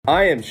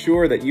I am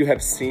sure that you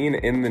have seen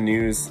in the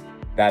news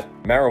that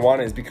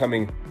marijuana is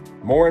becoming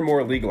more and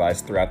more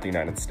legalized throughout the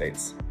United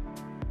States.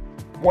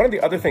 One of the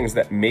other things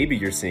that maybe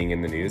you're seeing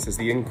in the news is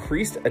the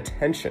increased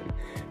attention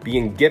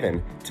being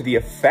given to the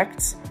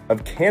effects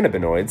of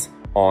cannabinoids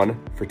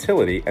on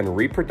fertility and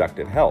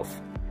reproductive health.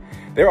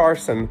 There are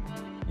some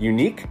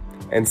unique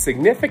and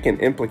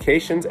significant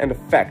implications and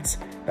effects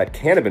that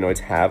cannabinoids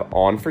have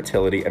on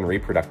fertility and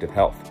reproductive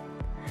health.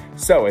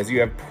 So, as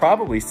you have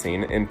probably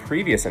seen in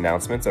previous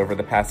announcements over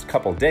the past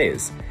couple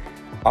days,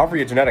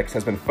 Genetics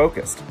has been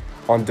focused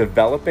on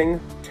developing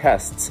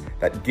tests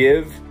that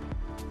give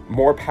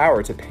more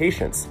power to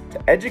patients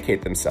to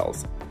educate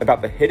themselves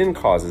about the hidden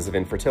causes of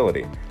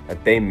infertility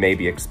that they may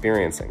be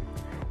experiencing.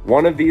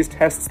 One of these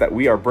tests that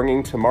we are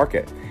bringing to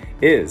market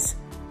is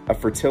a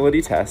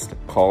fertility test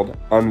called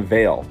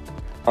Unveil.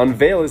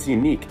 Unveil is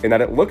unique in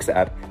that it looks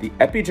at the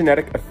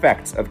epigenetic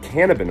effects of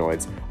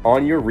cannabinoids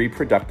on your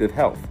reproductive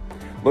health,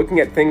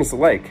 looking at things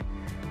like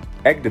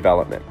egg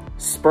development,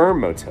 sperm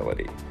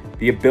motility,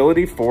 the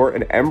ability for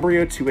an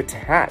embryo to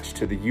attach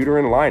to the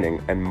uterine lining,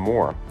 and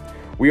more.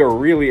 We are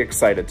really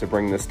excited to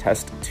bring this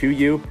test to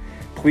you.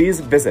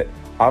 Please visit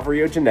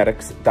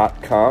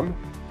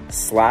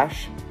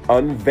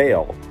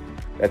avreogenetics.com/unveil.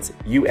 That's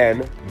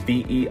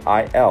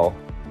UNVEIL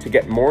to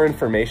get more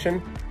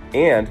information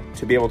and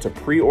to be able to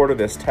pre-order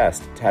this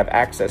test to have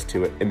access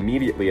to it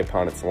immediately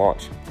upon its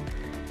launch.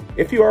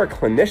 If you are a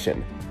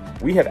clinician,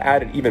 we have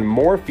added even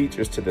more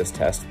features to this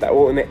test that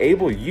will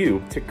enable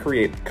you to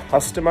create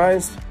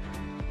customized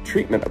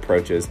treatment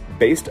approaches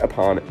based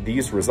upon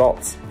these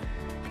results.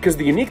 Because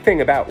the unique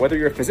thing about whether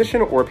you're a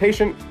physician or a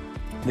patient,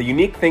 the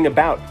unique thing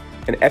about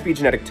an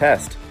epigenetic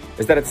test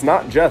is that it's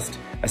not just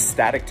a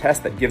static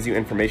test that gives you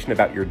information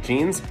about your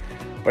genes,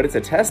 but it's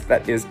a test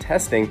that is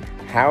testing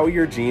how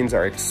your genes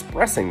are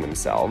expressing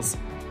themselves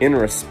in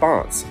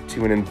response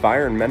to an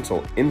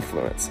environmental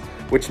influence,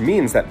 which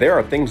means that there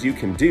are things you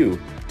can do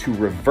to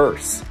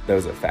reverse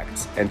those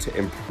effects and to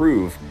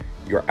improve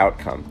your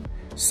outcome.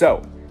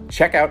 So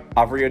check out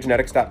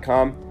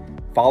avreogenetics.com.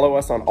 Follow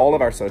us on all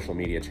of our social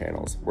media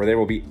channels, where there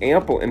will be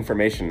ample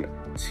information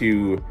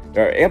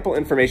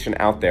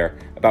out there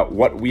about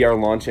what we are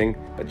launching.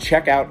 But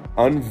check out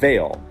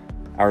Unveil,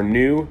 our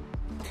new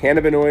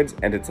cannabinoids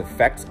and its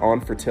effects on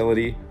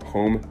fertility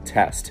home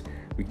test.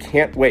 We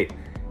can't wait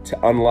to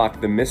unlock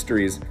the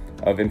mysteries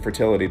of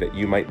infertility that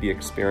you might be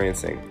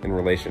experiencing in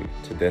relation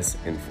to this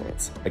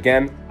influence.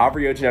 Again,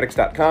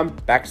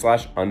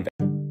 avreogenetics.com/unveil.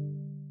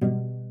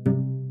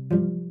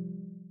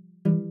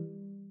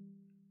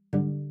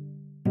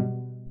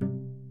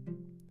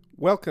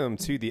 Welcome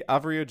to the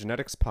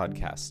Genetics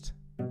podcast.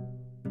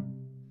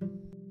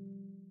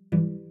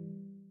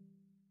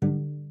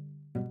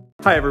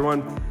 Hi,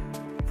 everyone.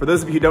 For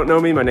those of you who don't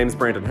know me, my name is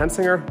Brandon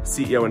Hensinger,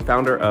 CEO and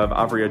founder of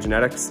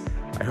Genetics.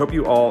 I hope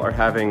you all are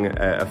having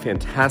a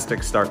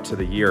fantastic start to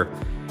the year.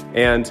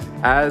 And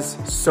as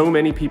so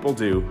many people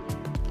do,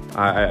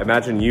 I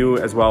imagine you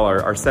as well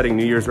are setting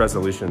New Year's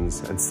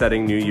resolutions and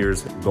setting New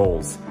Year's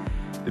goals.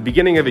 The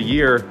beginning of a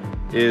year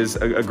is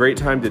a great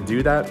time to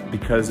do that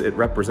because it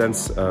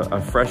represents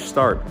a fresh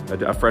start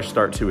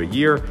to a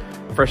year,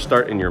 a fresh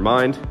start in your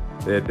mind.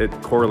 It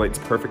correlates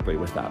perfectly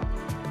with that.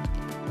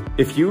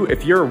 If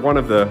you're one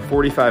of the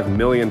 45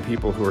 million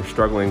people who are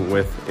struggling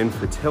with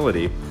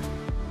infertility,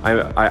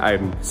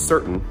 I'm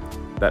certain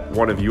that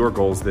one of your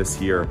goals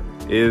this year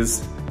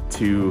is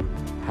to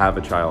have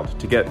a child,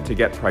 to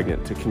get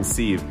pregnant, to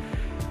conceive,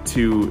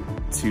 to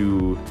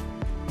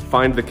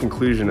find the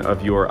conclusion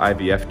of your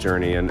IVF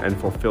journey and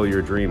fulfill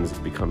your dreams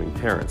of becoming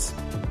parents.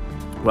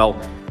 Well,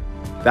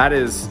 that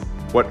is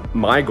what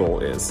my goal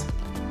is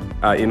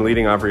in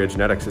leading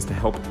Genetics, is to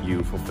help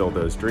you fulfill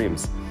those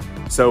dreams.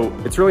 So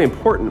it's really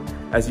important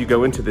as you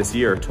go into this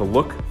year to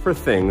look for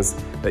things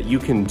that you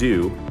can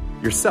do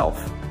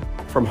yourself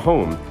from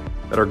home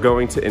that are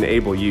going to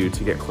enable you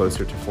to get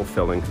closer to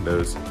fulfilling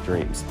those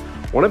dreams.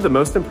 One of the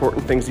most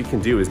important things you can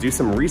do is do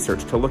some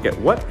research to look at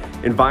what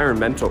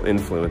environmental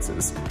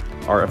influences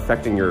are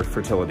affecting your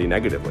fertility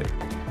negatively.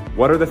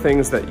 What are the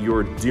things that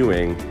you're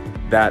doing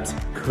that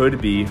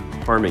could be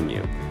harming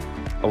you?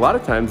 A lot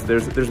of times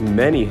there's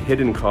many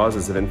hidden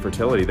causes of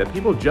infertility that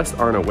people just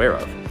aren't aware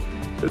of.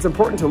 So it's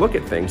important to look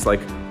at things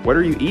like, what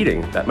are you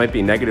eating that might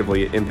be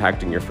negatively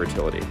impacting your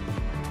fertility?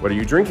 What are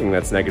you drinking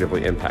that's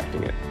negatively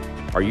impacting it?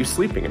 Are you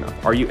sleeping enough?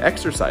 Are you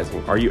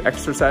exercising? Are you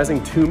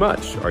exercising too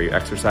much? Are you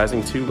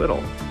exercising too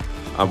little?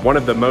 One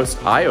of the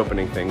most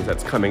eye-opening things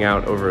that's coming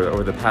out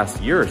over the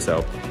past year or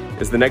so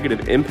is the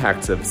negative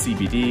impacts of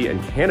CBD and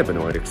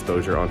cannabinoid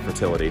exposure on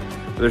fertility.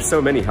 There's so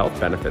many health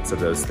benefits of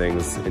those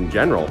things in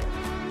general,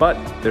 but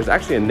there's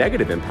actually a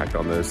negative impact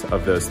on those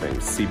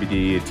things,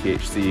 CBD,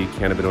 THC,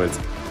 cannabinoids,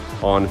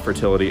 on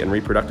fertility and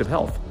reproductive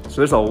health. So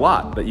there's a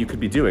lot that you could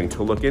be doing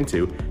to look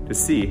into to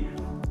see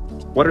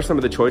what are some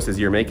of the choices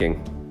you're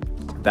making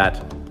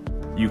that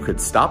you could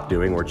stop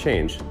doing or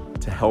change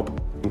to help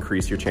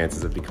increase your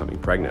chances of becoming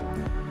pregnant.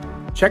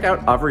 Check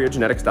out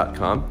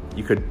avreogenetics.com.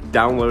 You could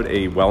download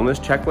a wellness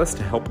checklist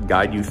to help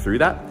guide you through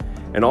that,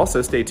 and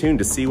also stay tuned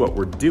to see what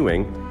we're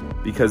doing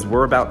because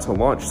we're about to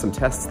launch some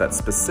tests that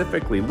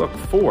specifically look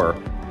for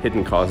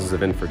hidden causes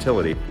of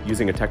infertility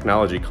using a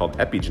technology called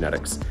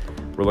epigenetics.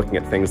 We're looking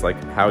at things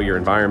like how your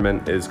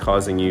environment is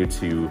causing you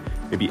to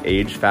maybe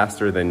age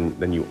faster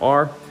than you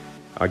are,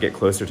 get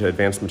closer to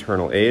advanced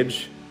maternal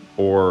age,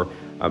 or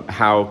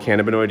how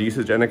cannabinoid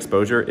usage and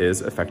exposure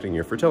is affecting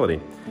your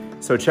fertility.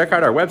 So check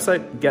out our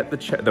website, get the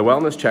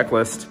wellness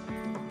checklist,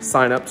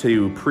 sign up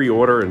to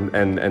pre-order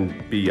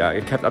and be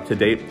kept up to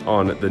date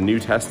on the new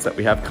tests that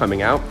we have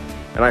coming out.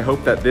 And I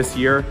hope that this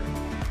year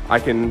I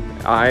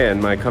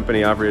and my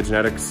company Avrio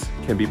Genetics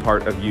can be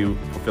part of you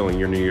fulfilling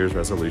your New Year's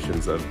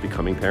resolutions of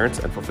becoming parents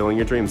and fulfilling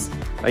your dreams.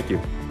 Thank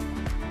you.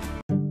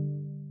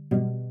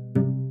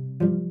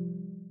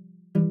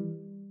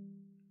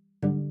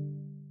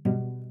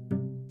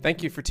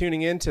 Thank you for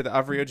tuning in to the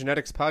Avrio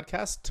Genetics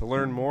podcast. To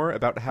learn more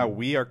about how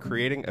we are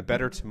creating a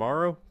better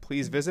tomorrow,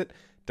 please visit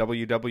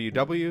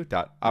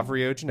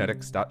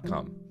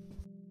www.avriogenetics.com.